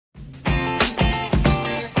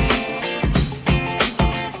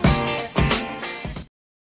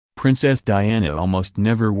Princess Diana almost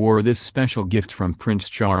never wore this special gift from Prince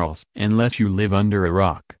Charles. Unless you live under a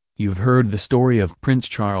rock, you've heard the story of Prince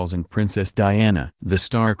Charles and Princess Diana. The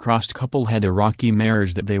star-crossed couple had a rocky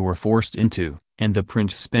marriage that they were forced into, and the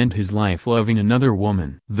prince spent his life loving another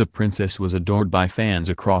woman. The princess was adored by fans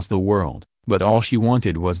across the world, but all she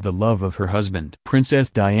wanted was the love of her husband.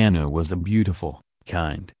 Princess Diana was a beautiful,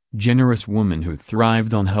 kind, generous woman who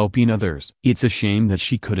thrived on helping others. It's a shame that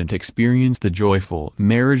she couldn't experience the joyful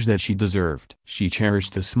marriage that she deserved. She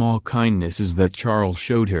cherished the small kindnesses that Charles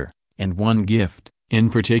showed her, and one gift, in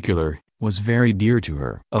particular, was very dear to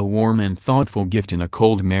her. A warm and thoughtful gift in a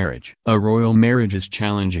cold marriage. A royal marriage is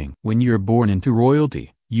challenging. When you're born into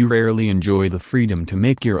royalty, you rarely enjoy the freedom to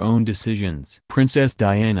make your own decisions. Princess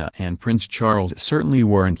Diana and Prince Charles certainly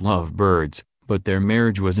weren't lovebirds, but their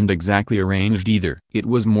marriage wasn't exactly arranged either. It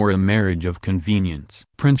was more a marriage of convenience.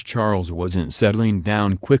 Prince Charles wasn't settling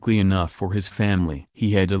down quickly enough for his family.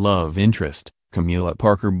 He had a love interest, Camilla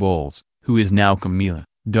Parker Bowles, who is now Camilla,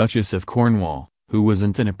 Duchess of Cornwall, who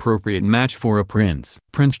wasn't an appropriate match for a prince.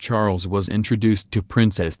 Prince Charles was introduced to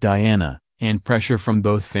Princess Diana, and pressure from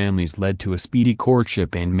both families led to a speedy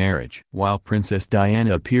courtship and marriage. While Princess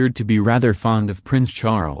Diana appeared to be rather fond of Prince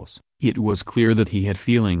Charles, it was clear that he had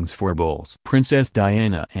feelings for Bowles. Princess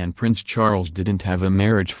Diana and Prince Charles didn't have a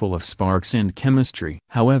marriage full of sparks and chemistry.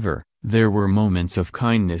 However, there were moments of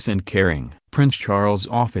kindness and caring. Prince Charles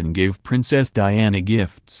often gave Princess Diana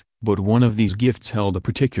gifts, but one of these gifts held a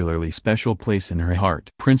particularly special place in her heart.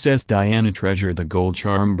 Princess Diana treasured the gold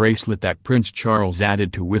charm bracelet that Prince Charles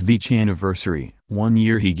added to with each anniversary. One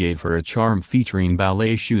year he gave her a charm featuring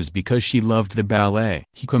ballet shoes because she loved the ballet.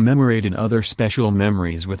 He commemorated other special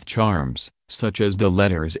memories with charms, such as the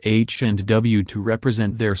letters H and W to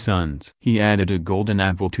represent their sons. He added a golden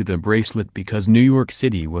apple to the bracelet because New York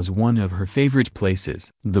City was one of her favorite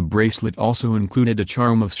places. The bracelet also included a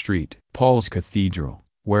charm of St. Paul's Cathedral,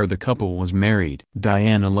 where the couple was married.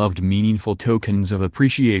 Diana loved meaningful tokens of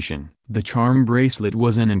appreciation. The charm bracelet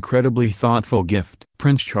was an incredibly thoughtful gift.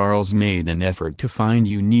 Prince Charles made an effort to find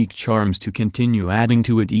unique charms to continue adding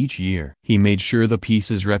to it each year. He made sure the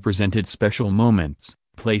pieces represented special moments,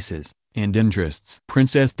 places, and interests.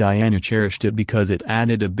 Princess Diana cherished it because it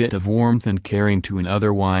added a bit of warmth and caring to an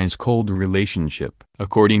otherwise cold relationship.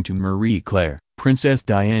 According to Marie Claire, Princess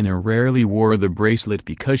Diana rarely wore the bracelet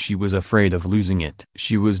because she was afraid of losing it.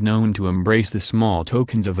 She was known to embrace the small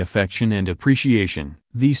tokens of affection and appreciation.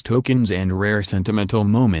 These tokens and rare sentimental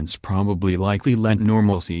moments probably likely lent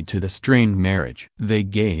normalcy to the strained marriage. They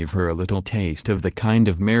gave her a little taste of the kind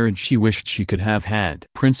of marriage she wished she could have had.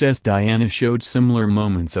 Princess Diana showed similar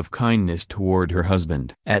moments of kindness toward her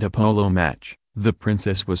husband. At a polo match, the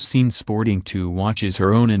princess was seen sporting two watches,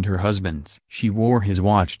 her own and her husband's. She wore his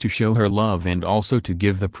watch to show her love and also to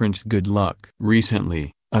give the prince good luck.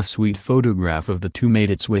 Recently, a sweet photograph of the two made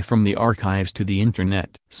its way from the archives to the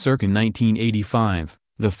internet. Circa 1985,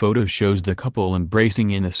 the photo shows the couple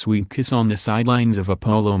embracing in a sweet kiss on the sidelines of a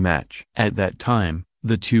polo match. At that time,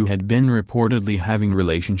 the two had been reportedly having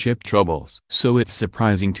relationship troubles. So it's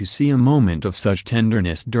surprising to see a moment of such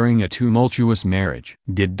tenderness during a tumultuous marriage.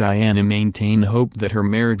 Did Diana maintain hope that her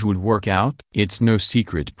marriage would work out? It's no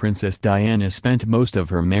secret Princess Diana spent most of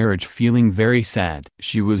her marriage feeling very sad.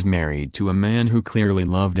 She was married to a man who clearly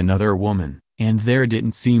loved another woman, and there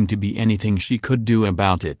didn't seem to be anything she could do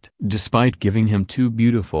about it. Despite giving him two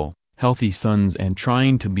beautiful, healthy sons and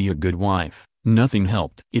trying to be a good wife, nothing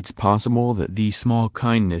helped. It's possible that these small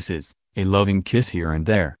kindnesses, a loving kiss here and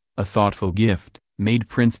there, a thoughtful gift, made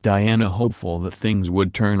Prince Diana hopeful that things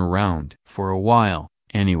would turn around. For a while,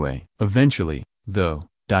 anyway. Eventually, though,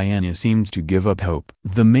 Diana seemed to give up hope.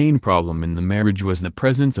 The main problem in the marriage was the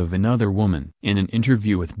presence of another woman. In an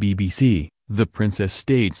interview with BBC, the princess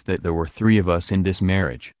states that there were 3 of us in this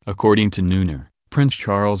marriage. According to Nooner, Prince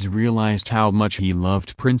Charles realized how much he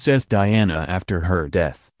loved Princess Diana after her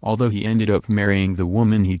death. Although he ended up marrying the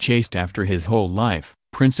woman he chased after his whole life,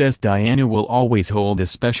 Princess Diana will always hold a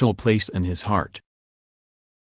special place in his heart.